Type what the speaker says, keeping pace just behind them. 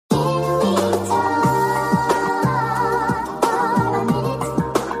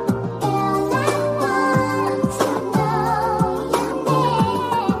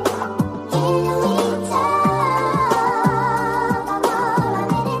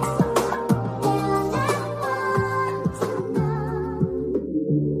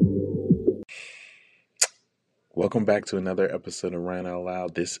Welcome back to another episode of Ryan Out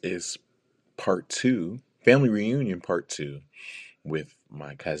Loud. This is part 2, family reunion part 2, with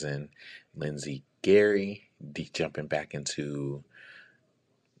my cousin Lindsay Gary, jumping back into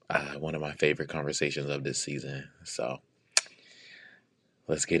one of my favorite conversations of this season. So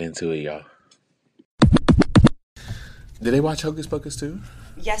let's get into it, y'all. Did they watch Hocus Pocus too?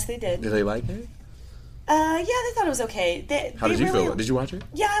 Yes, they did. Did they like it? Yeah, they thought it was okay. How did you feel? Did you watch it?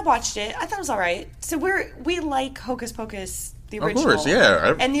 Yeah, I watched it. I thought it was all right. So we like Hocus Pocus, the original. Of course,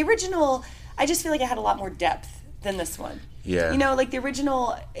 yeah. And the original, I just feel like it had a lot more depth than this one. Yeah. You know, like the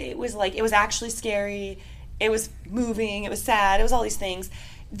original, it was actually scary. It was moving. It was sad. It was all these things.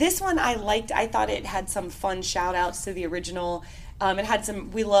 This one I liked. I thought it had some fun shout outs to the original. It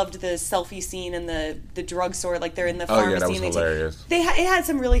had we loved the selfie scene in the drugstore, like they're in the pharmacy. Oh, yeah, that was hilarious. It had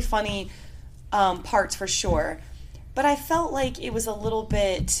some really funny parts for sure. But I felt like it was a little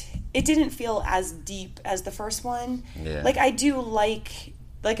bit, it didn't feel as deep as the first one. Yeah. Like I do like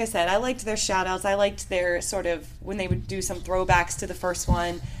I said, I liked their shout outs. I liked their sort of, when they would do some throwbacks to the first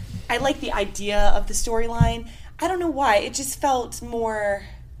one. I liked the idea of the storyline. I don't know why. It just felt more,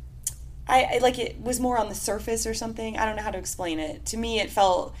 I like it was more on the surface or something. I don't know how to explain it. To me, it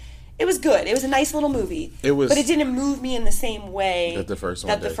was good. It was a nice little movie. But it didn't move me in the same way that the first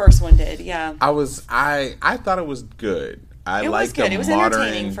one did. Yeah. I thought it was good. It was good. It was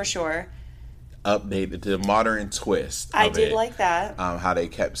entertaining for sure. Updated to the modern twist. I did like that. How they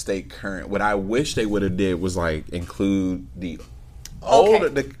stay current. What I wish they would have did was like include the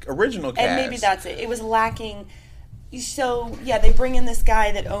original cast. And maybe that's it. It was lacking. So yeah, they bring in this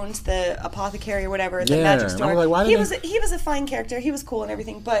guy that owns the apothecary or whatever, the magic store. And I was like, he was a fine character. He was cool and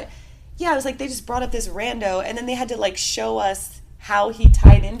everything, but yeah, it was like they just brought up this rando, and then they had to like show us how he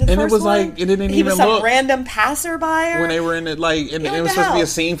tied into the first one. And it was like it didn't he even was look some random passerby. When they were in it, like, and it was supposed to be a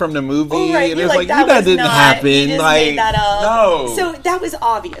scene from the movie, oh, right. and it was like that didn't happen. You just like, made that up. No. So that was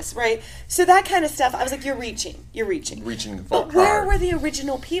obvious, right? So that kind of stuff, I was like, you're reaching. But where were the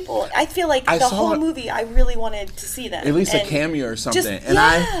original people? I feel like the whole movie, I really wanted to see them. At least a cameo or something. And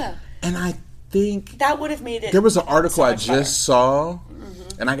I think that would have made it. There was an article I just saw.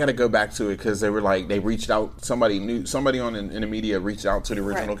 And I got to go back to it because they were like, they reached out, somebody in the media reached out to the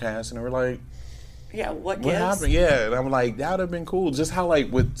original cast, and they were like, yeah, what happened? Yeah, and I'm like, that would have been cool. Just how,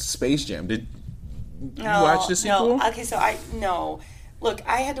 like, with Space Jam, did you watch the sequel? No, okay, so look,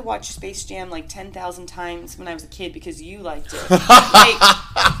 I had to watch Space Jam like 10,000 times when I was a kid because you liked it.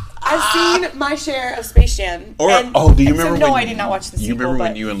 I've seen my share of Space Jam. Do you remember? No, I did not watch the sequel. You remember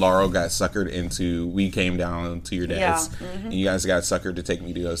when you and Laurel got suckered into? We came down to your dad's, and you guys got suckered to take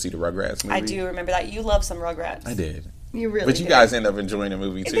me to go see the Rugrats movie. I do remember that. You love some Rugrats. I did. You really But you guys ended up enjoying the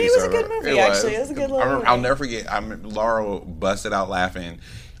movie too. It was a good movie, actually. It was a good little movie. I'll never forget. Laurel busted out laughing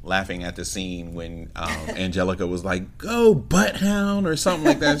at the scene when Angelica was like, "Go Butthound" or something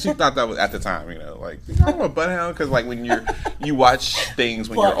like that. She thought that was at the time, like, I'm a Butthound, because like when you watch things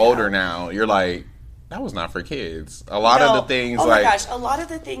when you're older now, you're like, that was not for kids. A lot of the things, a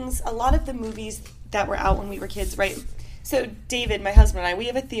lot of the movies that were out when we were kids, right? So David, my husband, and I, we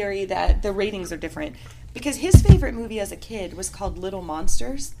have a theory that the ratings are different because his favorite movie as a kid was called Little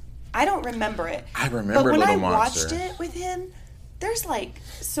Monsters. I don't remember it. I remember Little Monsters. But when I watched it with him, there's like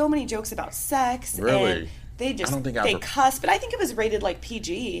so many jokes about sex. Really? And they cuss, but I think it was rated like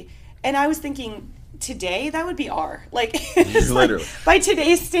PG. And I was thinking today that would be R. Like, literally. Like, by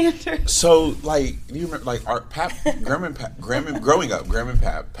today's standards. So like, you remember like growing up, Graham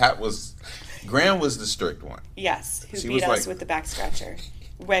was the strict one. Yes, who beat us with the back scratcher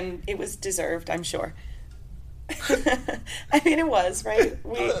when it was deserved, I'm sure. I mean, it was, right?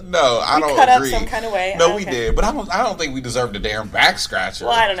 I don't cut agree. Up some kind of way. No, we did, but I don't think we deserved a damn back scratcher.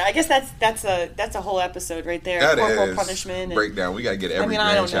 Well, I don't know. I guess that's a whole episode right there. That Corporal is punishment. Breakdown. We got to get every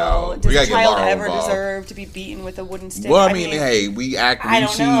I don't know. Does a child ever deserve to be beaten with a wooden stick? Well, I mean,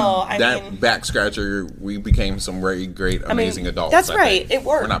 that back scratcher, we became some very great, amazing adults. That's right. It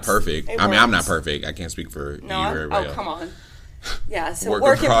worked. We're not perfect. I'm not perfect. I can't speak for you or everybody else. Come on. Yeah, so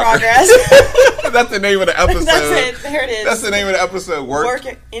work in progress. That's the name of the episode. That's it. There it is. That's the name of the episode. Work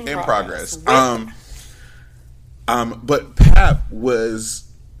in progress. Progress. But Pap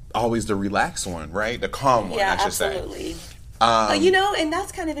was always the relaxed one, right? The calm one, I should say. Absolutely. And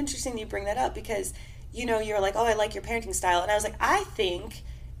that's kind of interesting that you bring that up because, you're like, oh, I like your parenting style. And I was like, I think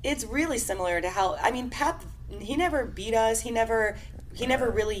it's really similar to how, Pap, he never beat us. He never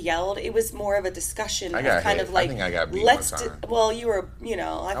really yelled. It was more of a discussion of kind of like, I think I got beat one time. Well, you were,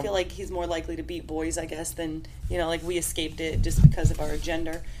 I feel like he's more likely to beat boys, I guess, than, like we escaped it just because of our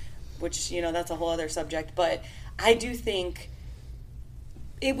gender, which, that's a whole other subject. But I do think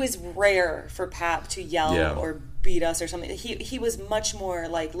it was rare for Pap to yell or beat us or something. He was much more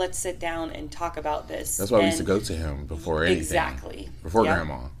like, let's sit down and talk about this. That's why we used to go to him before anything. Exactly. Before Yep.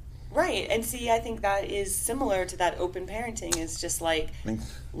 grandma. Right. And see, I think that is similar to that open parenting. It's just like, This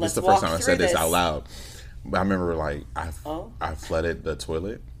let's is the walk first time I through said this this out loud. But I remember, like, Oh. I flooded the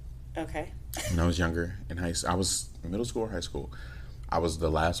toilet Okay. when I was younger in high school. I was in middle school or high school. I was the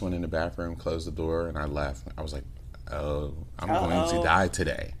last one in the bathroom, closed the door, and I left. I was like, oh, I'm going to die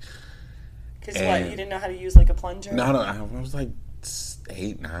today. Because what, you didn't know how to use like a plunger? No, I was like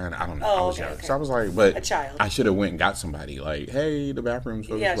 8, 9. I don't know. Oh, I was okay, young. okay. So I was like, but A child. I should have went and got somebody. Like, hey, the bathroom's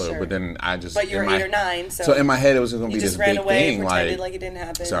supposed to flood. sure. But then I just. But you were in my- 8 or 9, so. So in my head, it was going to you be just this ran big away thing. and pretended like it didn't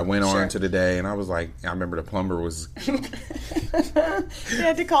happen. So I went Sure. on to the day, and I was like, I remember the plumber was. They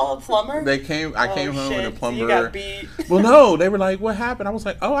had to call a plumber? I came home and the So plumber. you got beat. Well, no, they were like, "What happened?" I was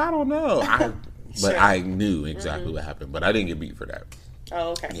like, "Oh, I don't know." But Sure. I knew exactly what happened, but I didn't get beat for that.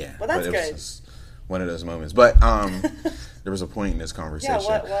 Oh, okay. Yeah, Well, that's but it was good. just one of those moments. But there was a point in this conversation.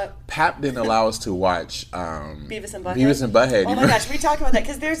 what? Pap didn't allow us to watch Beavis and Butthead. Beavis and Butthead. Oh my gosh, we talked about that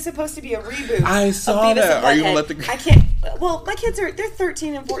because there's supposed to be a reboot. I saw of Beavis that. And Are you gonna Butthead. let the? I can't. Well, my kids they're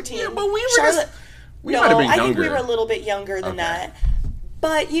 13 and 14. Yeah, but we were Charlotte. we might have been I think we younger. were a little bit younger than Okay. that.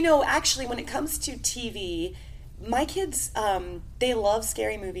 But actually, when it comes to TV, my kids they love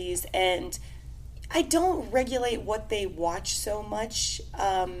scary movies, and I don't regulate what they watch so much.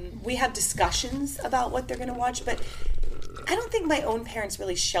 We have discussions about what they're going to watch, but I don't think my own parents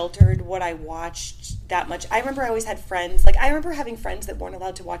really sheltered what I watched that much. I remember I always had friends. Like, I remember having friends that weren't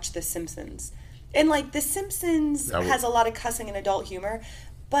allowed to watch The Simpsons. And, like, The Simpsons has a lot of cussing and adult humor,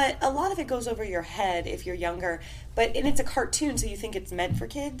 but a lot of it goes over your head if you're younger. And it's a cartoon, so you think it's meant for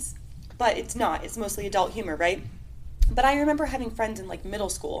kids, but it's not. It's mostly adult humor, right? But I remember having friends in, like, middle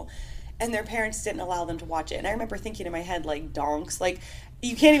school, and their parents didn't allow them to watch it. And I remember thinking in my head, like, donks, like,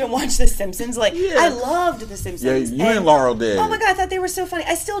 you can't even watch The Simpsons. Like, Yeah. I loved The Simpsons. Yeah, you and Laurel did. Oh my God, I thought they were so funny.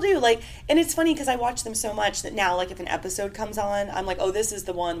 I still do. Like, and it's funny because I watch them so much that now, like, if an episode comes on, I'm like, oh, this is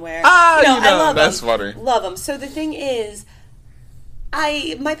the one where, I love that's them. funny. Love them. So the thing is,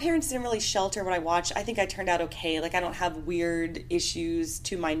 my parents didn't really shelter what I watched. I think I turned out okay. Like, I don't have weird issues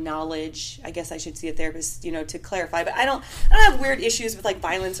to my knowledge. I guess I should see a therapist, to clarify. But I don't have weird issues with, like,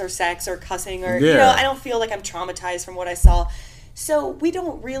 violence or sex or cussing or, Yeah. I don't feel like I'm traumatized from what I saw. So we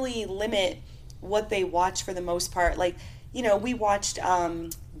don't really limit what they watch for the most part. Like, we watched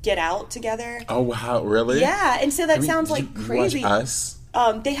Get Out together. Oh wow, really? Yeah, and so that I mean, sounds did like you crazy. Watch Us?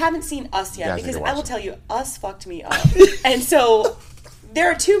 They haven't seen Us You yet guys need because to I watch will it. tell you, Us fucked me up. And so there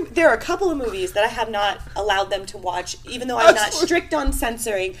are a couple of movies that I have not allowed them to watch, even though I'm not strict on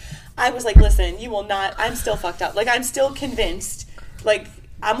censoring. I was like, listen, you will not. I'm still fucked up. Like, I'm still convinced. Like,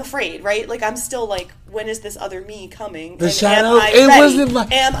 I'm afraid, right? Like, I'm still like, when is this other me coming? The And shadow. Am I It ready? wasn't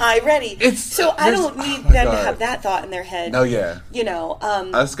like. Am I ready? So I don't there's- need oh my them to God. have that thought in their head. No, yeah.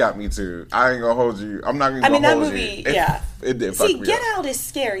 Us got me too. I ain't gonna hold you. I'm not gonna. I mean, that hold movie, you. yeah. It did See, fuck me Get up. Out is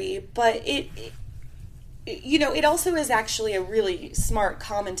scary, but it also is actually a really smart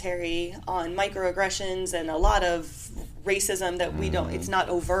commentary on microaggressions and a lot of racism that we don't. It's not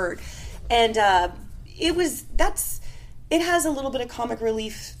overt, and it has a little bit of comic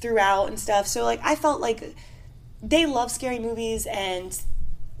relief throughout and stuff. So like, I felt like they love scary movies, and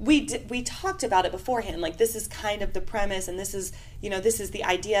we talked about it beforehand. Like, this is kind of the premise, and this is the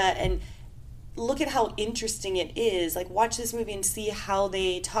idea, and look at how interesting it is. Like, watch this movie and see how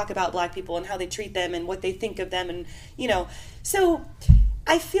they talk about black people and how they treat them and what they think of them, and so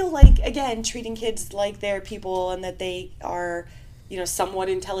I feel like, again, treating kids like they're people and that they are somewhat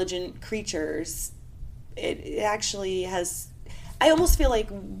intelligent creatures, it actually has, I almost feel like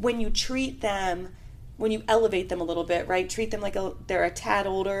when you treat them, when you elevate them a little bit, right, treat them like they're a tad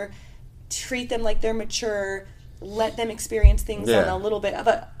older, treat them like they're mature, let them experience things on a little bit of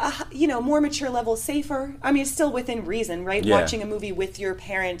a more mature level, safer. I mean, it's still within reason, right? Yeah. Watching a movie with your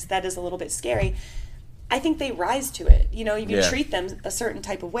parents that is a little bit scary, I think they rise to it. If you treat them a certain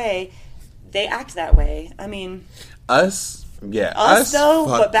type of way, they act that way. I mean, Us though,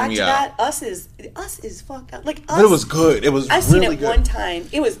 but back me to up. that, Us is fucked up. Like, Us, But it was good. It was I've really seen it good. one time.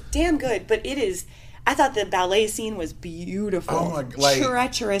 It was damn good, but it is. I thought the ballet scene was beautiful. Oh my- like-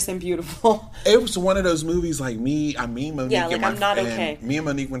 treacherous and beautiful. It was one of those movies like me, Monique, Yeah, like, and I'm not and okay. Me and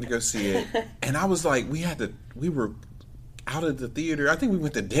Monique went to go see it, and I was like, we were out of the theater. I think we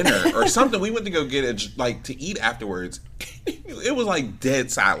went to dinner or something. We went to go get it, like, to eat afterwards. It was like dead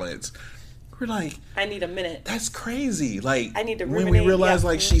silence. We're like, I need a minute. that's crazy. Like, I need to when we ruminate, realized, yeah.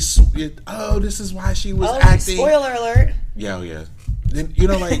 like, this is why she was Oh, acting. spoiler alert. Yeah. Then,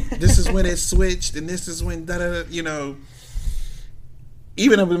 like, this is when it switched, and this is when,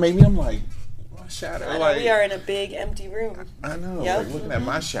 even if it made me, I'm like, shadow. I know, like we are in a big empty room. I know. Yep. Like looking at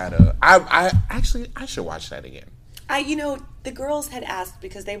my shadow. I should watch that again. The girls had asked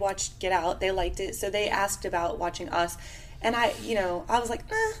because they watched Get Out. They liked it, so they asked about watching Us, and I was like,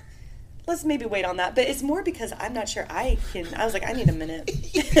 let's maybe wait on that. But it's more because I'm not sure I can. I was like, I need a minute.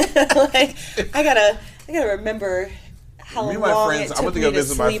 Like, I gotta remember how Me and my long friends. it I took went to me go to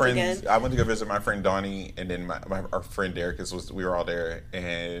visit my sleep friends. again. I went to go visit my friend Donnie, and then our friend Derek. We were all there,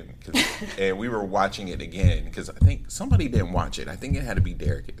 and we were watching it again because I think somebody didn't watch it. I think it had to be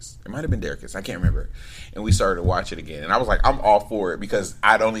Derek's. It might have been Derek's. I can't remember. And we started to watch it again, and I was like, I'm all for it because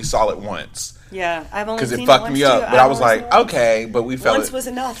I'd only saw it once. Yeah, I've only Because seen it fucked me up, too. but I was like, okay, but we felt once was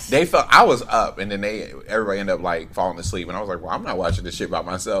enough. They felt I was up, and then everybody ended up like falling asleep, and I was like, well, I'm not watching this shit by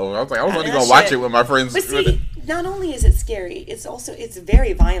myself. I was like, I was only gonna watch it with my friends. But see, not only is it scary, it's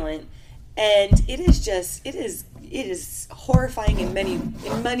very violent, and it is horrifying in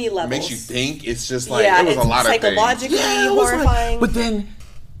many levels. Makes you think. It's just like yeah, it was it's a lot of things. psychologically Yeah, it was horrifying. but then,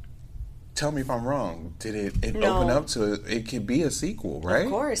 tell me if I'm wrong. Did it No. open up to it could be a sequel, right?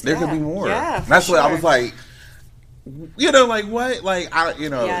 Of course, there could yeah. be more. Yeah, for that's what I sure. was like. Like what? Like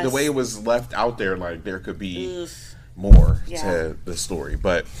Yes. the way it was left out there, like there could be Ugh. more Yeah. to the story.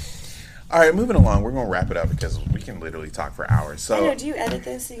 But all right, moving along, we're gonna wrap it up because we can literally talk for hours. So I know. Do you edit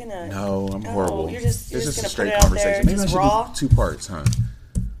this? You're gonna? no, I'm horrible. You're just It's gonna a put straight it out there, conversation. Maybe I just should raw. do 2 parts, huh?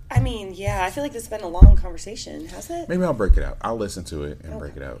 I mean, yeah. I feel like this has been a long conversation, has it? Maybe I'll break it out. I'll listen to it and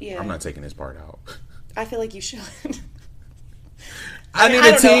break it out. Yeah. I'm not taking this part out. I feel like you should. I need I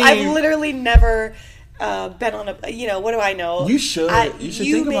a don't know. team. I've literally never been on a. What do I know? You should. You should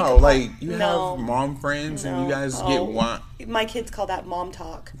think make about a- like you No. have mom friends and No. you guys Oh. get one. My kids call that mom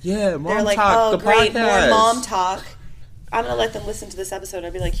talk. Yeah, mom They're like, talk. oh, the great, podcast. more mom talk. I'm gonna let them listen to this episode.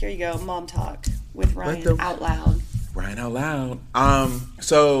 I'll be like, here you go, mom talk with Ryan them- out loud. Ryan out loud.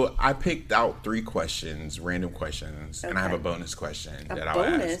 So I picked out 3 questions, random questions, and I have a Okay. bonus question A that I'll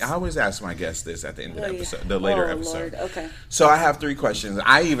bonus? ask. I always ask my guests this at the end of the Oh, yeah. episode, the later Oh, episode. Lord. Okay. So I have 3 questions.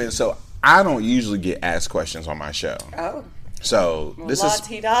 I don't usually get asked questions on my show. Oh, So this is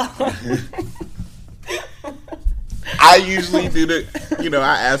la-ti-da. I usually do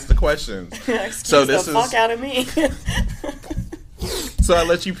I ask the questions. Excuse So the this is fuck out of me. so I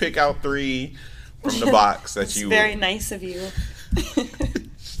let you pick out 3 from the box that It's you very nice of you.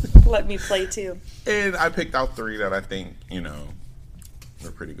 Let me play too. and I picked out 3 that I think,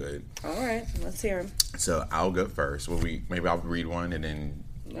 were pretty good. All right, let's hear them. So I'll go first. Maybe I'll read one and then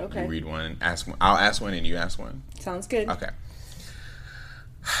Okay. you read one and ask one. I'll ask one and you ask one. Sounds good. Okay.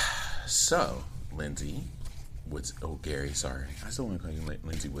 So, Lindsay Gary, sorry. I still want to call you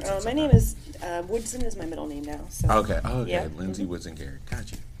Lindsay Woodson. My name sometimes. is Woodson is my middle name now. So. Okay. Yeah. Lindsay Woodson Gary.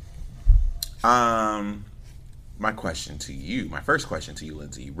 Got you. My question to you, my first question to you,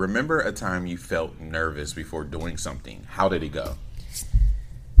 Lindsay. Remember a time you felt nervous before doing something? How did it go?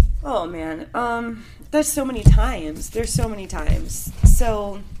 Oh man, there's so many times.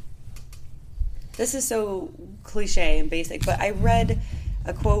 So this is so cliche and basic, but I read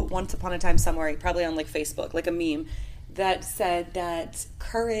a quote once upon a time somewhere, probably on like Facebook, like a meme, that said that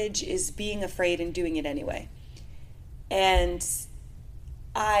courage is being afraid and doing it anyway. And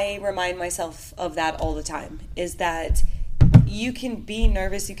I remind myself of that all the time, is that you can be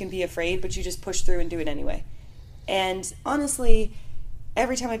nervous, you can be afraid, but you just push through and do it anyway. And honestly,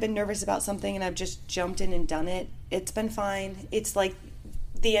 every time I've been nervous about something and I've just jumped in and done it, it's been fine. It's like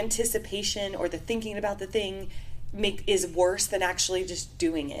the anticipation or the thinking about the thing is worse than actually just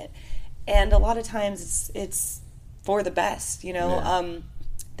doing it. And a lot of times it's for the best, Yeah.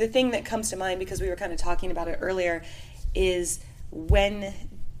 The thing that comes to mind, because we were kind of talking about it earlier, is when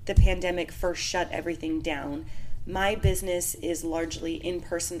the pandemic first shut everything down. My business is largely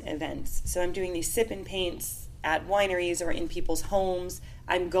in-person events. So I'm doing these sip and paints at wineries or in people's homes.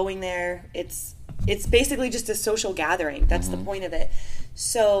 I'm going there. It's basically just a social gathering. That's the point of it.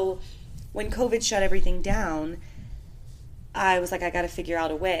 So when COVID shut everything down, I was like, I got to figure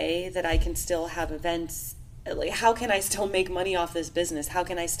out a way that I can still have events. Like, how can I still make money off this business? How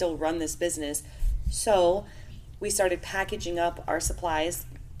can I still run this business? So we started packaging up our supplies,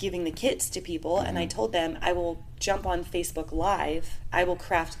 giving the kits to people, and I told them, I will jump on Facebook Live. I will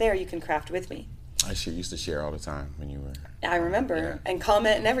craft there. You can craft with me. I used to share all the time when you were. I remember, Yeah. and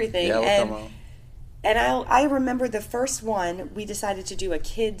comment and everything. Yeah, and come on. and I remember the first one, we decided to do a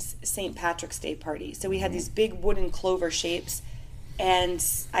kids' St. Patrick's Day party. So we had these big wooden clover shapes, and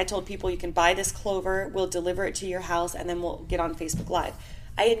I told people, you can buy this clover, we'll deliver it to your house, and then we'll get on Facebook Live.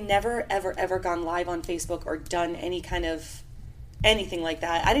 I had never, ever, ever gone live on Facebook or done any kind of anything like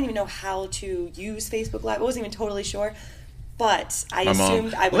that. I didn't even know how to use Facebook Live. I wasn't even totally sure. but I My mom,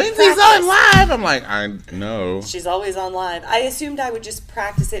 assumed I would Lindsay's practice. on live. I'm like, I know. She's always on live. I assumed I would just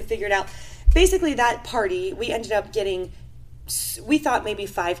practice it, figure it out. Basically, that party, we ended up getting, we thought maybe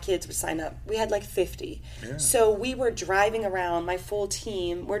 5 kids would sign up. We had like 50. Yeah. So we were driving around, my full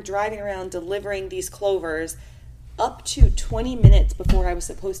team, we're driving around delivering these clovers up to 20 minutes before I was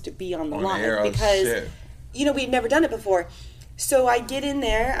supposed to be on the line. air, because, shit. you know, we'd never done it before. So I get in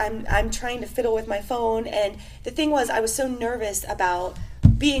there, I'm trying to fiddle with my phone, and the thing was, I was so nervous about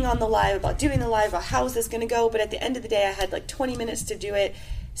being on the live, about doing the live, about how is this going to go, but at the end of the day, I had like 20 minutes to do it,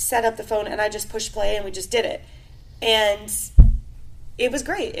 set up the phone, and I just pushed play, and we just did it. And it was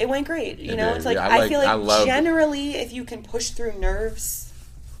great. It went great. You know, did. it's like, Yeah, I feel like love generally, if you can push through nerves,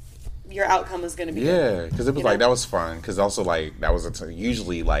 your outcome is going to be Yeah, because it was You like, know? that was fun. Because also, like, that was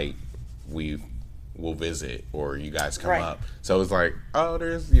usually, like, we'll visit or you guys come Right. up. So it was like, oh,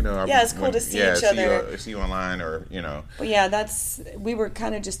 there's, you know. Yeah, it's cool to see each other. See you online or, you know. But yeah, we were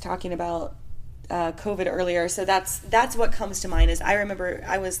kind of just talking about COVID earlier, so that's what comes to mind. Is I remember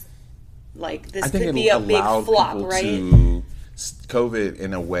I was like, this I think could it be a big allowed flop, people right? to, COVID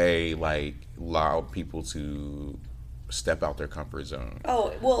in a way, like, allowed people to step out their comfort zone.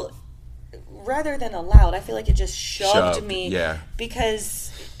 Oh, well, rather than allowed, I feel like it just shoved me. Yeah.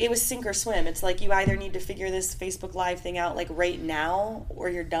 Because it was sink or swim. It's like you either need to figure this Facebook Live thing out like right now or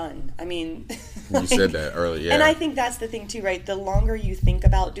you're done. I mean, You said that earlier, yeah. And I think that's the thing too, right? The longer you think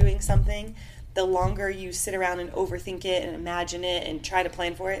about doing something, the longer you sit around and overthink it and imagine it and try to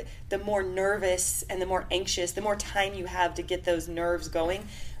plan for it, the more nervous and the more anxious, the more time you have to get those nerves going.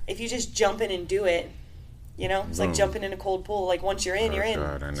 If you just jump in and do it, you know, it's like jumping in a cold pool. Like once you're in, you're in.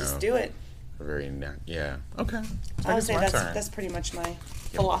 God, I know. Just do it. Yeah. Okay. I would say my turn. that's pretty much my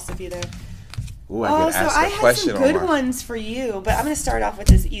philosophy there. Ooh, I Oh, could so ask I a have question some good on my... ones for you, but I'm going to start off with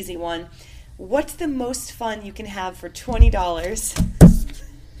this easy one. What's the most fun you can have for $20?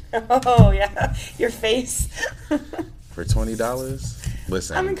 Oh yeah, your face. For $20?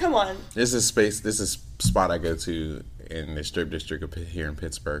 Listen. I mean, come on. This is spot I go to in the strip district of here in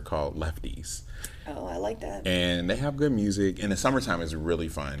Pittsburgh called Lefties. Oh, I like that. And they have good music. In the summertime, it's really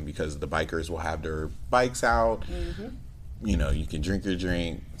fun because the bikers will have their bikes out. Mm-hmm. You know, you can drink your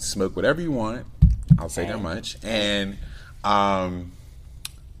drink, smoke whatever you want. I'll say that much. And,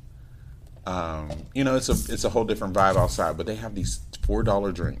 you know, it's a whole different vibe outside. But they have these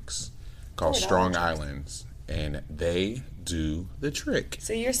 $4 drinks called Strong Islands. And they do the trick.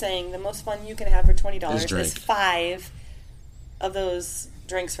 So you're saying the most fun you can have for $20 drink. is 5 of those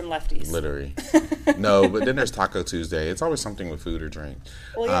drinks from Lefties. Literally. No, but then there's Taco Tuesday. It's always something with food or drink.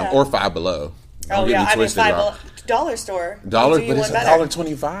 Well, yeah. Or Five Below. Oh Don't get yeah, me I mean twisted, y'all. dollar store. Dollar, Will do you but it's one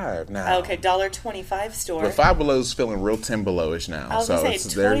better. $1.25 now. Okay, $1.25 store. But Five Below's feeling real 10 below-ish now. I was so gonna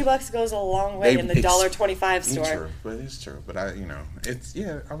it's say $20 goes a long way in the $1.25 store. True, but it's true. But it's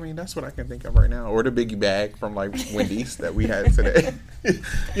I mean, that's what I can think of right now. Or the biggie bag from like Wendy's that we had today.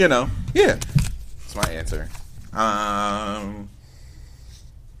 You know, yeah, that's my answer.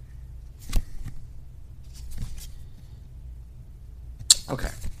 Okay.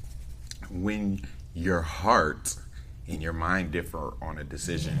 When your heart and your mind differ on a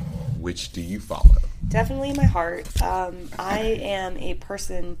decision, which do you follow? Definitely my heart. I am a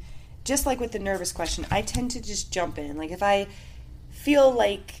person, just like with the nervous question, I tend to just jump in. Like if I feel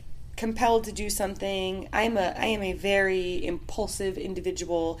like compelled to do something, I am a very impulsive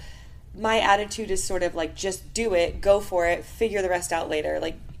individual. My attitude is sort of like, just do it, go for it, figure the rest out later.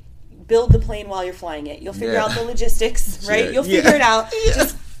 Like, build the plane while you're flying it. You'll figure out the logistics, right? Yeah. You'll figure it out.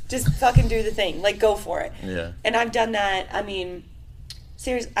 Just fucking do the thing. Like, go for it. Yeah. And I've done that. I mean,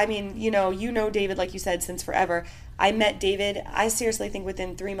 you know David, like you said, since forever. I met David. I seriously think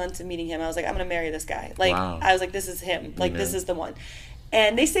within 3 months of meeting him, I was like, I'm going to marry this guy. Like, wow. I was like, this is him. Like, this is the one.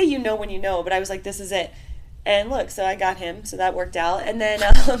 And they say you know when you know, but I was like, this is it. And look, so I got him, so that worked out. And then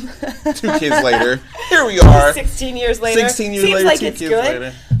 2 kids later, here we are. 16 years later. 16 years Seems later, like 2 it's kids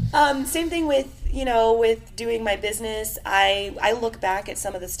good. later. Same thing with doing my business. I look back at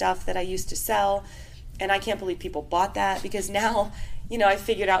some of the stuff that I used to sell, and I can't believe people bought that because now, I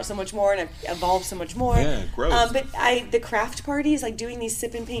figured out so much more and I've evolved so much more. Yeah, growth. But the craft parties, like doing these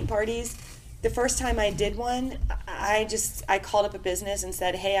sip and paint parties, the first time I did one, I called up a business and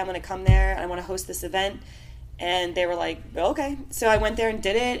said, hey, I'm going to come there. I want to host this event. And they were like, okay. So I went there and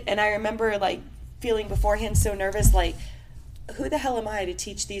did it. And I remember like feeling beforehand so nervous, like, who the hell am I to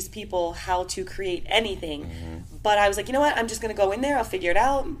teach these people how to create anything? Mm-hmm. But I was like, you know what? I'm just going to go in there. I'll figure it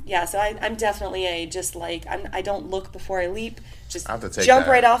out. Yeah, so I'm definitely I don't look before I leap. Just jump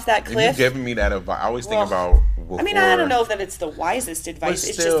right off that cliff. You've given me that advice. I always think about before. I mean, I don't know if that it's the wisest advice.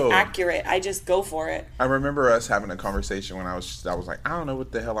 It's just accurate. I just go for it. I remember us having a conversation when I was like, I don't know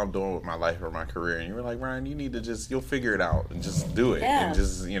what the hell I'm doing with my life or my career. And you were like, Ryan, you need to you'll figure it out and just do it. Yeah. And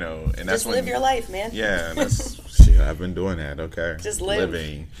just, and that's just live your life, man. Yeah. And that's, shit, I've been doing that. Okay. Just live.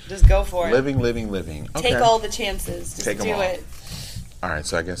 Living. Just go for it. Living. Okay. Take all the chances. Just Take them do all. it. All right.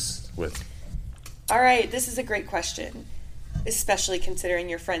 So I guess All right. This is a great question, especially considering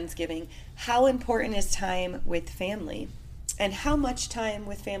your Friendsgiving. How important is time with family? And how much time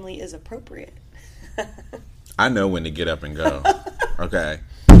with family is appropriate? I know when to get up and go. Okay.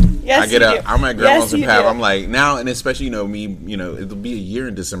 Yes, I get up. I'm at Grandma's and Pap. do. I'm like, now, and especially, me, it'll be a year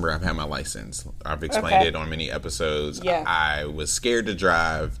in December I've had my license. I've explained it on many episodes. Yeah. I was scared to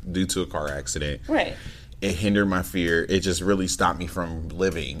drive due to a car accident. Right. It hindered my fear. It just really stopped me from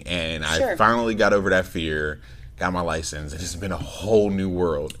living. And I Sure. finally got over that fear, got my license. It's been a whole new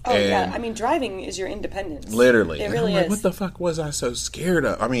world. Oh, and yeah. I mean, driving is your independence. literally. It And really I'm like, is. what the fuck was I so scared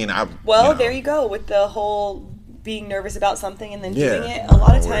of? I mean, Well, there you go with the whole being nervous about something and then Yeah. doing it. A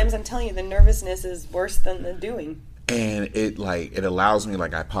lot of times, I'm telling you, the nervousness is worse than the doing. And it allows me,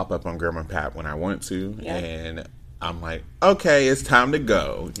 I pop up on Grandma and Pap when I want to, Yeah. and I'm like, okay, it's time to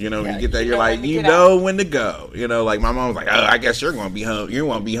go. When Yeah, you get there, you you're know like, when to you get know when to go. My mom was like, oh, I guess you're going to be home. You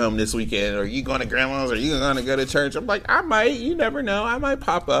won't be home this weekend. Or you going to Grandma's? Or you going to go to church? I'm like, I might. You never know. I might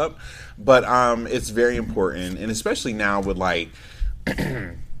pop up. But it's very important, and especially now with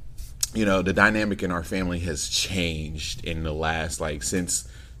the dynamic in our family has changed in the last since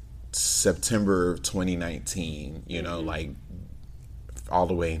September of 2019. All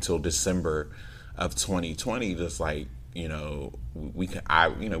the way until December of 2020. Just we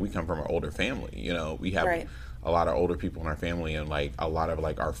come from an older family. We have Right. a lot of older people in our family, and a lot of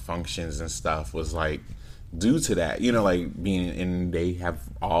our functions and stuff was due to that. Being, and they have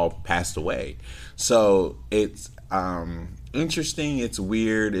all passed away. So it's interesting. It's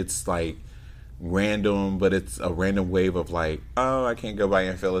weird. It's random, but it's a random wave of oh, I can't go by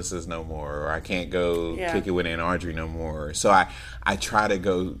Aunt Phyllis's no more, or I can't go kick it with Aunt Audrey no more. So I try to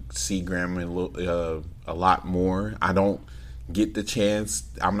go see Grandma a lot more. I don't get the chance.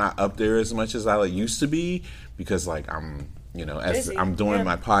 I'm not up there as much as I used to be because I'm as busy. I'm doing Yeah.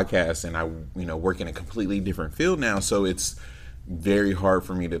 my podcast, and I work in a completely different field now, so it's very hard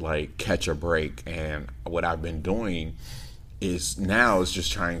for me to catch a break. And what I've been doing is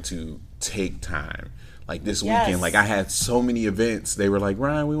just trying to take time. This Yes. weekend, I had so many events. They were like,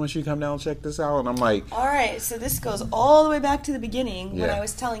 Ryan, we want you to come down and check this out. And I'm like, All right, so this goes all the way back to the beginning when Yeah. I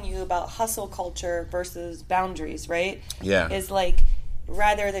was telling you about hustle culture versus boundaries, right? Yeah. Is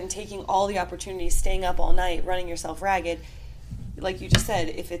rather than taking all the opportunities, staying up all night, running yourself ragged, like you just said,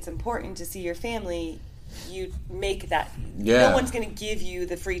 if it's important to see your family, you make that. Yeah. No one's going to give you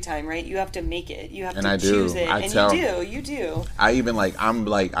the free time, right? You have to make it. You have And to I do. choose it. You do. I even I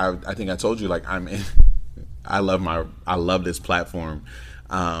think I told you I'm in, I love this platform,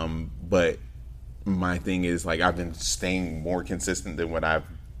 but my thing is I've been staying more consistent than what I've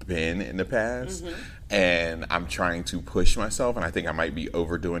been in the past, and I'm trying to push myself, and I think I might be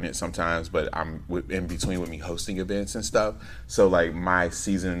overdoing it sometimes, but I'm in between with me hosting events and stuff. So my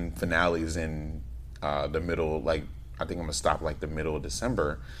season finale is in the middle. I think I'm gonna stop the middle of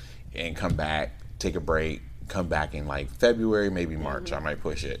December and come back, take a break, come back in February, maybe March. I might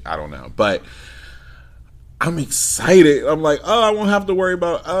push it. I don't know, but I'm excited. I'm I won't have to worry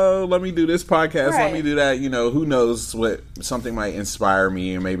about, let me do this podcast. Right. Let me do that. Who knows what, something might inspire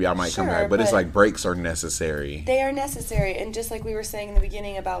me, and maybe I might come Sure, back. But it's but breaks are necessary. They are necessary. And just like we were saying in the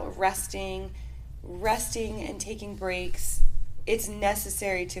beginning about resting and taking breaks, it's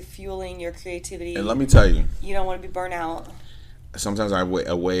necessary to fueling your creativity. And let me tell you, You don't want to be burnt out. sometimes a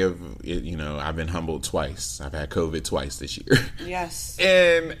way of it, I've been humbled twice. I've had COVID twice this year. Yes.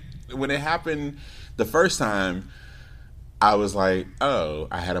 And when it happened the first time, I was oh,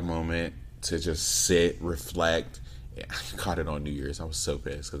 I had a moment to just sit, reflect. I caught it on New Year's. I was so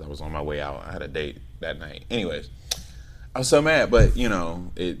pissed because I was on my way out. I had a date that night. Anyways, I was so mad, but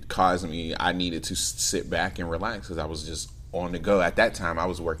it caused me. I needed to sit back and relax because I was just on the go. At that time, I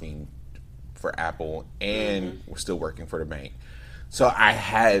was working for Apple and was still working for the bank. So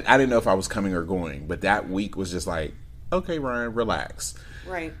I didn't know if I was coming or going, but that week was just okay, Ryan, relax.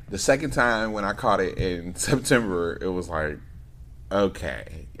 Right. The second time when I caught it in September, it was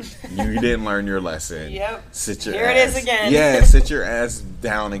okay, you didn't learn your lesson. Yep. Sit your Here ass. it is again. Yeah, sit your ass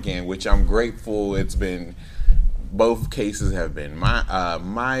down again, which I'm grateful. It's been, both cases have been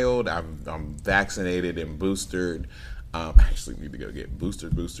mild. I'm vaccinated and boosted. I actually need to go get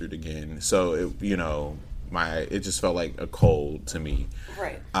boosted again. So it just felt like a cold to me.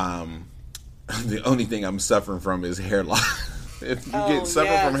 Right. the only thing I'm suffering from is hair loss. If you get suffer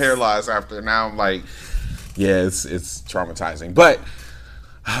from yes. hair loss after, now I'm like, yeah, it's traumatizing. But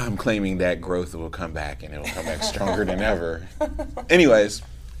I'm claiming that growth will come back, and it will come back stronger than ever. Anyways,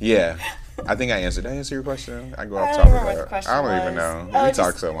 yeah. I think I answered. Did I answer your question? I go off topic. I don't even know. We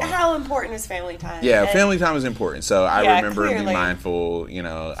talk so long. How important is family time? Yeah, family time is important. So I remember clearly. being mindful. You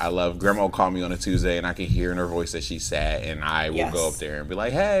know, I love Grandma will call me on a Tuesday, and I can hear in her voice that she's sad, and I will go up there and be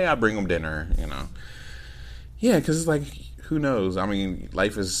like, "Hey, I bring them dinner." You know, yeah, because it's like, who knows? I mean,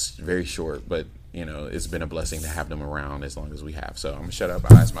 life is very short, but you know, it's been a blessing to have them around as long as we have. So I'm gonna shut up.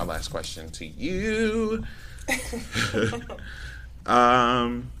 I'll ask my last question to you.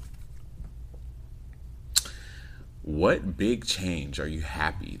 What big change are you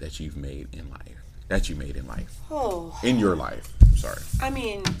happy that you've made in life? Oh. In your life. Sorry. I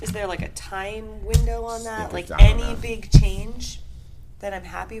mean, is there like a time window on that? Yeah, like any big change that I'm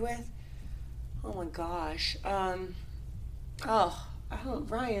happy with? Oh my gosh. Ryan,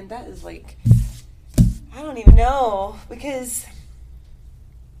 that is like, I don't even know, because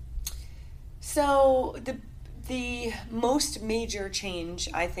so the most major change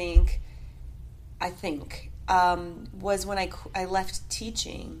I think was when I left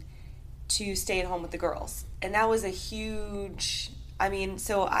teaching to stay at home with the girls. And that was a huge,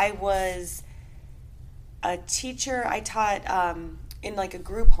 so I was a teacher. I taught in like a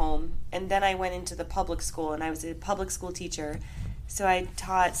group home, and then I went into the public school, and I was a public school teacher. So I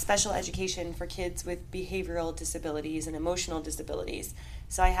taught special education for kids with behavioral disabilities and emotional disabilities.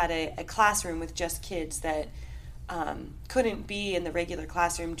 So I had a classroom with just kids that couldn't be in the regular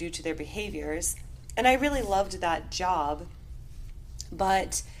classroom due to their behaviors. And I really loved that job.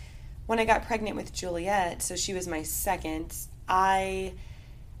 But when I got pregnant with Juliet, so she was my second, I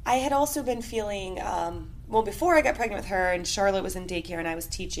had also been feeling, before I got pregnant with her and Charlotte was in daycare and I was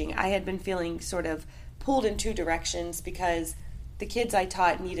teaching, I had been feeling sort of pulled in two directions because the kids I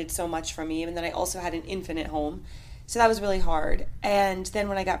taught needed so much from me, and then I also had an infant at home. So that was really hard. And then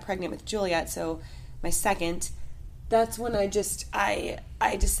when I got pregnant with Juliet, so my second, that's when I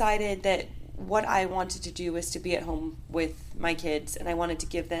decided that what I wanted to do was to be at home with my kids, and I wanted to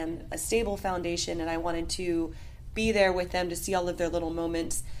give them a stable foundation, and I wanted to be there with them to see all of their little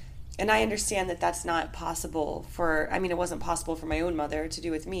moments. And I understand that that's not possible it wasn't possible for my own mother to do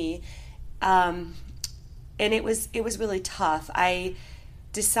with me. And it was really tough. I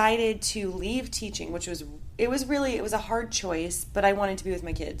decided to leave teaching, which was a hard choice, but I wanted to be with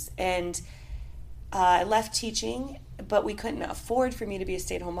my kids. And I left teaching, but we couldn't afford for me to be a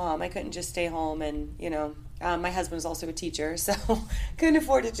stay-at-home mom. I couldn't just stay home, and my husband was also a teacher, so couldn't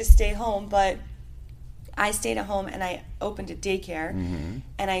afford to just stay home. But I stayed at home, and I opened a daycare,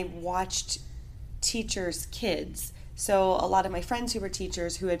 and I watched teachers' kids. So a lot of my friends who were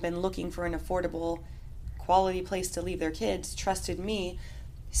teachers who had been looking for an affordable, quality place to leave their kids trusted me.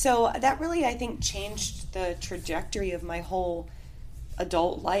 So that really, I think, changed the trajectory of my whole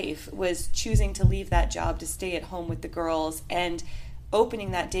adult life, was choosing to leave that job to stay at home with the girls. And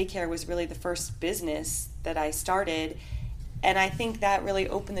opening that daycare was really the first business that I started. And I think that really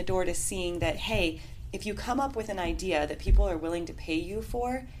opened the door to seeing that, hey, if you come up with an idea that people are willing to pay you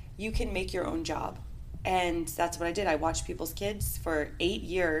for, you can make your own job. And that's what I did. I watched people's kids for 8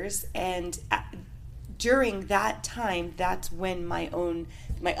 years, and during that time, that's when my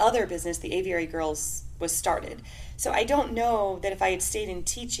other business, the Aviary Girls, was started. So I don't know that if I had stayed in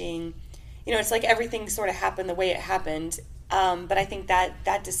teaching, it's like everything sort of happened the way it happened. But I think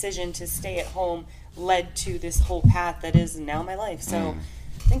that decision to stay at home led to this whole path that is now my life. So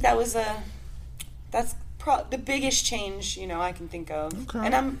I think that's the biggest change, I can think of. Okay.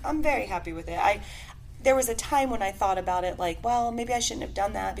 And I'm very happy with it. There was a time when I thought about it like, well, maybe I shouldn't have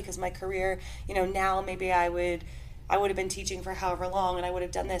done that because my career, now maybe I would have been teaching for however long, and I would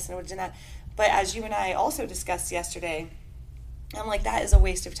have done this and I would have done that. But as you and I also discussed yesterday, I'm like, that is a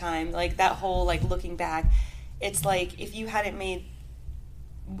waste of time. Like that whole, like, looking back, it's like if you hadn't made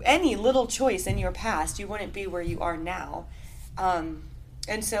any little choice in your past, you wouldn't be where you are now.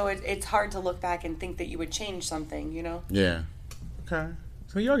 And so it's hard to look back and think that you would change something, Yeah. Okay.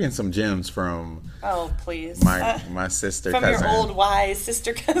 So you're getting some gems from please my sister from cousin. Your old wise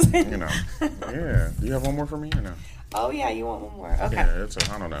sister cousin. Yeah. Do you have one more for me or no? Oh yeah, you want one more? Okay. Yeah,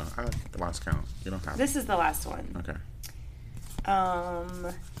 I don't know. I lost count. You don't have. This is the last one. Okay.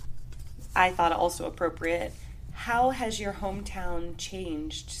 I thought also appropriate. How has your hometown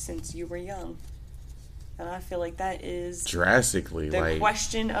changed since you were young? And I feel like that is drastically the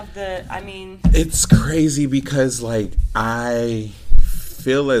question of the. It's crazy because I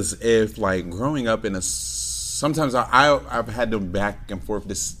feel as if growing up in a sometimes I've had to back and forth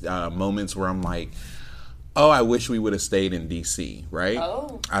this moments where I'm like, oh, I wish we would have stayed in DC, right?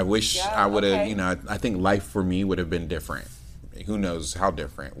 Oh, I wish yeah, I would have, okay. you know, I think life for me would have been different. Who knows how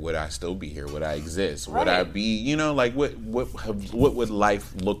different? Would I still be here? Would I exist? Would I Right. be, you know, like what would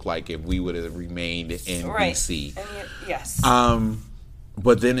life look like if we would have remained in Right. DC? And yes.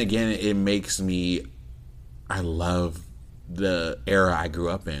 But then again, it makes me, I love the era I grew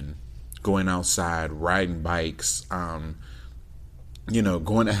up in, going outside, riding bikes, you know,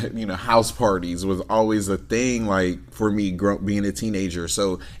 going to, you know, house parties was always a thing, like, for me being a teenager.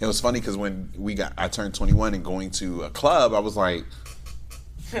 So it was funny because when I turned 21 and going to a club, I was like,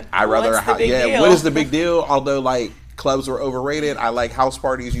 I rather, What's the big deal? what is the big deal? Although, like, clubs were overrated. I like house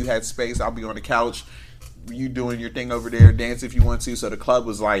parties. You had space. I'll be on the couch. You doing your thing over there, dance if you want to. So the club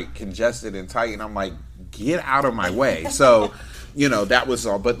was like congested and tight, and I'm like, get out of my way. So, you know, that was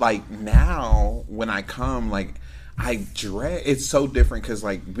all. But like now, when I come, like, I dread. It's so different because,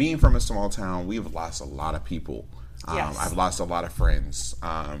 like, being from a small town, we've lost a lot of people. Yes. I've lost a lot of friends,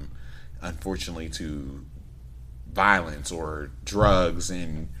 unfortunately, to violence or drugs,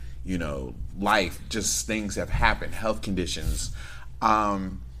 and, you know, life. Just things have happened, health conditions.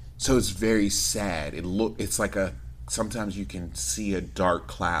 So it's very sad. It's like sometimes you can see a dark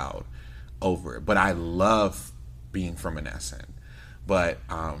cloud over it. But I love being from Menneson. But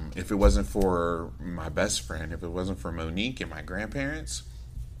if it wasn't for my best friend, if it wasn't for Monique and my grandparents,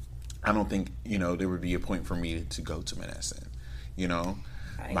 I don't think, you know, there would be a point for me to go to Menneson, you know,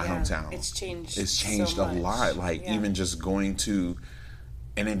 my Yeah, hometown. it's changed It's changed so a lot. Like, Yeah. even just going to,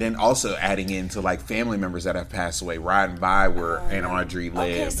 and then also adding into, like, family members that have passed away, riding by where Aunt Audrey lived.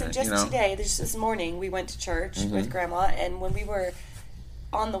 Okay, so and, just you know, today, this morning, we went to church with Grandma, and when we were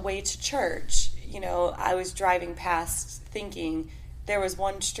on the way to church, you know, I was driving past thinking there was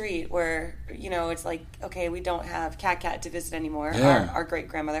one street where, you know, it's like, okay, we don't have Cat to visit anymore, Yeah. our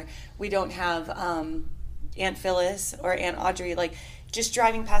great-grandmother. We don't have Aunt Phyllis or Aunt Audrey. Like, just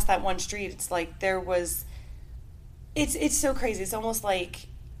driving past that one street, it's like there was... It's so crazy. It's almost like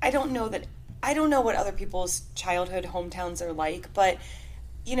I don't know what other people's childhood hometowns are like, but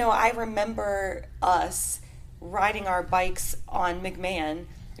you know, I remember us riding our bikes on McMahon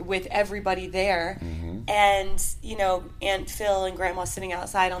with everybody there, and you know, Aunt Phil and Grandma sitting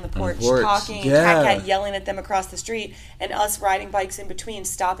outside on the porch, talking, yeah. and Cat yelling at them across the street, and us riding bikes in between,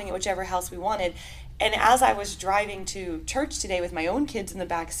 stopping at whichever house we wanted. And as I was driving to church today with my own kids in the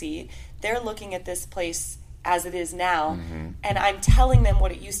back seat, they're looking at this place as it is now, and I'm telling them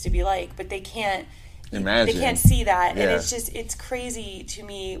what it used to be like, but they can't Imagine. they can't see that. Yeah. And it's crazy to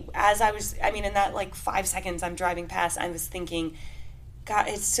me. As in that like 5 seconds I'm driving past, I was thinking, God,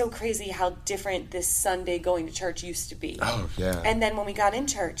 it's so crazy how different this Sunday going to church used to be. Oh, yeah. And then when we got in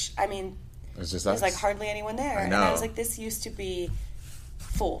church, I mean, It's just there was us. like hardly anyone there, I and I know. was like, this used to be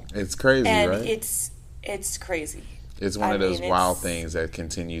full. It's crazy, And right? it's crazy. It's one I of those mean, wild it's- things that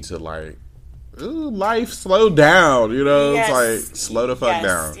continue to, like, ooh, life slow down, you know? Yes. It's like, slow the fuck Yes,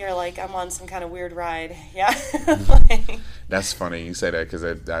 down. you're like, I'm on some kind of weird ride. Yeah. Like, That's funny you say that because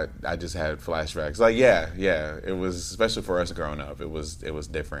I just had flashbacks. Like, yeah, it was, especially for us growing up, it was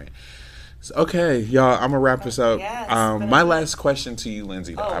different. So, okay, y'all, I'm gonna wrap this up. Yes, My last question to you,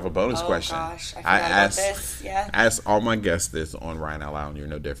 Lindsay, though, I have a bonus question. Gosh, I forgot about this. Yeah. ask all my guests this on Ryan Out Loud, and you're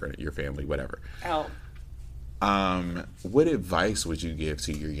no different, your family, whatever. Oh. What advice would you give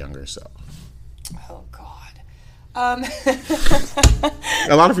to your younger self? Oh God. A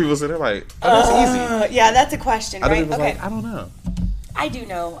lot of people say they're like, oh, that's easy. Yeah, that's a question, Other right? people's Okay. like, I don't know. I do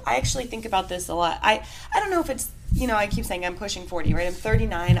know. I actually think about this a lot. I don't know if it's, you know, I keep saying I'm pushing 40, right? I'm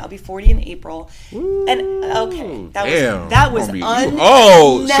 39. I'll be 40 in April. And okay, Damn. that was Gonna be- unnecessary.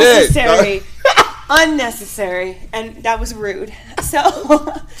 Oh, shit. Unnecessary, and that was rude. So,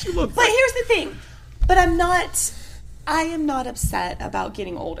 but here's the thing. But I am not upset about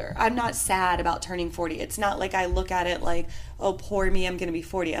getting older. I'm not sad about turning 40. It's not like I look at it like, oh, poor me, I'm going to be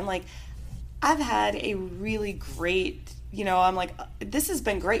 40. I'm like, I've had a really great, you know, I'm like, this has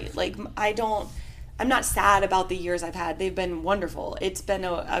been great. Like, I'm not sad about the years I've had. They've been wonderful. It's been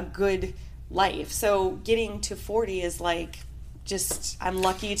a good life. So getting to 40 is like, just, I'm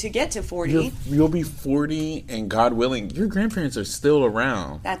lucky to get to 40. You'll be 40, and God willing, your grandparents are still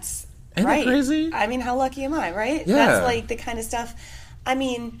around. That's Ain't that right. crazy? I mean, how lucky am I, right? Yeah. That's like the kind of stuff. I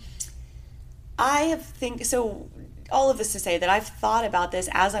mean, so all of this to say that I've thought about this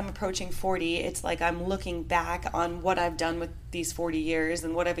as I'm approaching 40. It's like I'm looking back on what I've done with these 40 years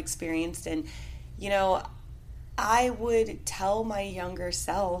and what I've experienced. And, you know, I would tell my younger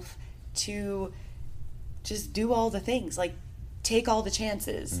self to just do all the things, like take all the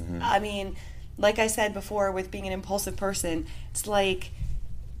chances. I mean, like I said before with being an impulsive person, it's like,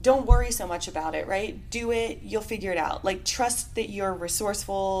 don't worry so much about it, right? Do it, you'll figure it out. Like, trust that you're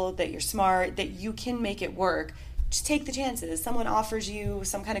resourceful, that you're smart, that you can make it work. Just take the chances. Someone offers you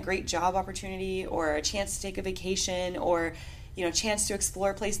some kind of great job opportunity or a chance to take a vacation or, you know, a chance to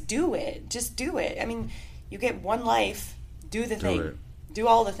explore a place. Do it. Just do it. I mean, you get one life. Do the thing. Do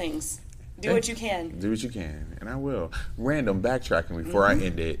all the things. Do what you can. Do what you can. And I will. Random backtracking before I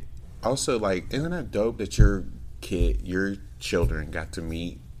end it. Also, like, isn't that dope that your children got to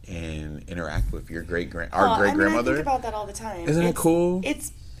meet and interact with your great grandmother? I think about that all the time. Isn't it cool?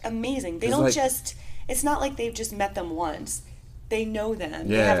 It's amazing. They don't just... It's not like they've just met them once. They know them.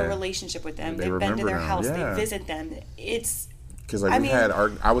 Yeah. They have a relationship with them. They've been to their house. Yeah. They visit them. It's... Because, like,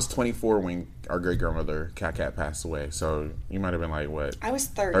 I was 24 when our great-grandmother, Cat, passed away. So, you might have been, like, what? I was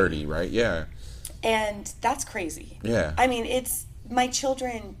 30. 30, right? Yeah. And that's crazy. Yeah. I mean, my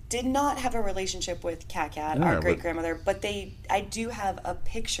children did not have a relationship with Cat, our great-grandmother, but I do have a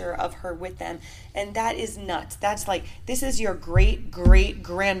picture of her with them, and that is nuts. That's like, this is your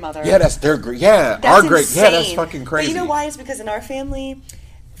great-great-grandmother. Yeah, that's their great, that's fucking crazy. But you know why? It's because in our family,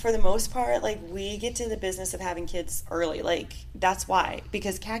 for the most part, like, we get to the business of having kids early. Like, that's why.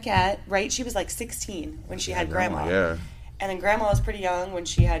 Because Cat, right, she was like 16 when she had Grandma. Yeah. And then Grandma was pretty young when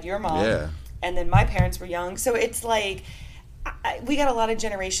she had your mom. Yeah. And then my parents were young. So it's like... we got a lot of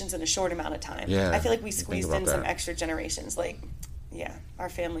generations in a short amount of time. Yeah, I feel like we squeezed in some extra generations. Like, yeah, our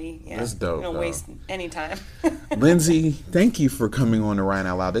family. Yeah, that's dope. We don't waste any time. Lindsay, thank you for coming on to Ryan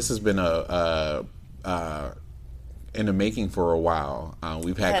Out Loud. This has been in the making for a while.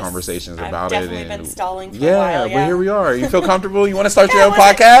 We've had conversations about it. I've definitely been stalling for a while. Yeah, but here we are. You feel comfortable? You want to start your own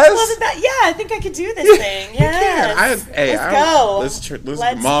podcast? I think I could do this thing. Yeah, let's go.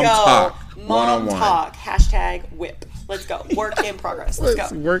 Let's mom talk. Mom talk. #whip. Let's go. Work in progress.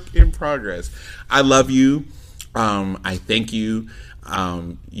 Let's go. Work in progress. I love you. I thank you.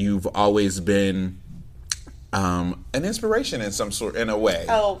 You've always been an inspiration in a way.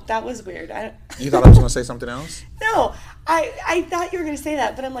 Oh, that was weird. You thought I was going to say something else? No, I thought you were going to say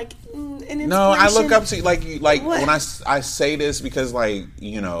that, but I'm like, an inspiration. No, I look up to you, like when I say this because, like,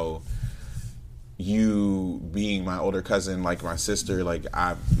 you know, you being my older cousin, like my sister, like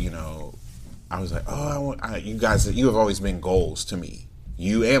I was like, you guys, you have always been goals to me.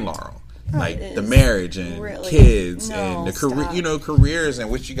 You and Laurel. Like the marriage and kids and the career, careers and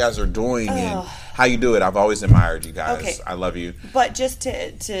what you guys are doing and how you do it. I've always admired you guys. Okay. I love you. But just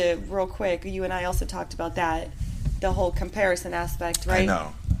to real quick, you and I also talked about that, the whole comparison aspect, right? I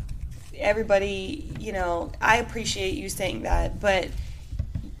know. Everybody, I appreciate you saying that, but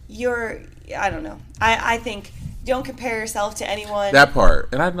I don't know. I think... Don't compare yourself to anyone. That part.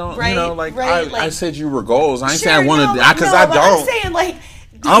 And I don't, I said you were goals. I ain't saying I wanted, because I don't. I'm saying, like,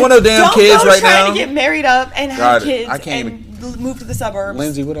 I don't want no damn kids right now. Don't try to get married up and have kids and move to the suburbs.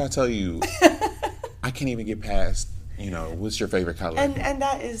 Lindsay, what did I tell you? I can't even get past, what's your favorite color? And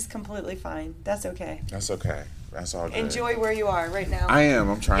that is completely fine. That's okay. That's okay. That's all good. Enjoy where you are right now. I am.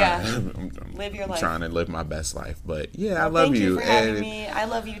 I'm trying. Yeah. Live your life. I'm trying to live my best life. But, yeah, I love you. Thank you for having me. I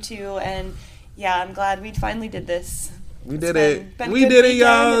love you, too. And... yeah, I'm glad we finally did this. We did it,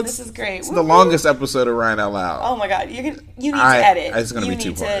 y'all. This is great. It's the longest episode of Ryan Out Loud. Oh my God, you need to edit. It's gonna be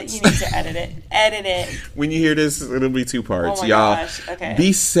 2 parts. You need to edit it. Edit it. When you hear this, it'll be 2 parts, oh my y'all. Gosh. Okay.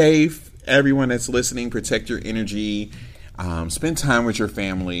 Be safe, everyone that's listening. Protect your energy. Spend time with your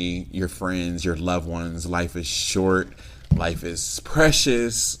family, your friends, your loved ones. Life is short. Life is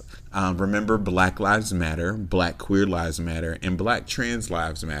precious. Remember, Black Lives Matter, Black Queer Lives Matter, and Black Trans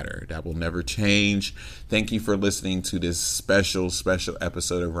Lives Matter. That will never change. Thank you for listening to this special, special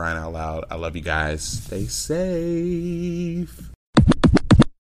episode of Ryan Out Loud. I love you guys. Stay safe.